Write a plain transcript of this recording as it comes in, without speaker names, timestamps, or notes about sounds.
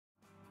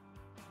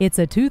It's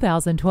a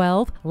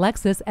 2012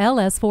 Lexus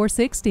LS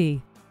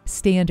 460.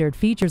 Standard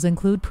features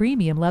include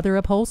premium leather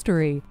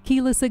upholstery,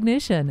 keyless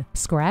ignition,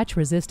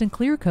 scratch-resistant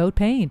clear coat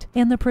paint,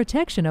 and the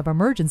protection of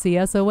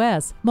emergency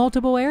SOS,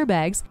 multiple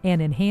airbags,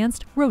 and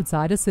enhanced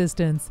roadside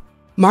assistance.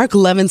 Mark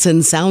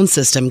Levinson sound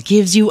system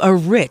gives you a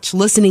rich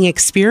listening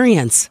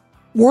experience.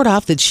 Ward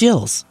off the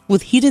chills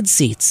with heated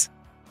seats.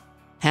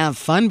 Have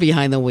fun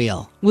behind the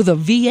wheel with a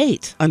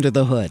V8 under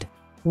the hood.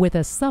 With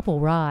a supple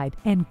ride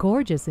and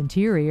gorgeous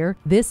interior,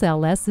 this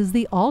LS is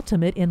the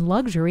ultimate in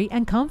luxury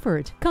and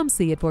comfort. Come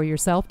see it for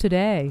yourself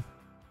today.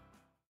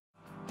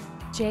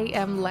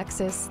 JM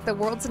Lexus, the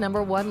world's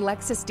 #1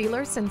 Lexus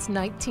dealer since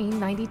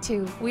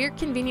 1992. We're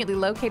conveniently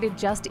located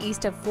just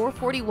east of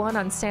 441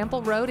 on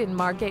Sample Road in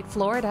Margate,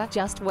 Florida,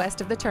 just west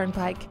of the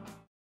Turnpike.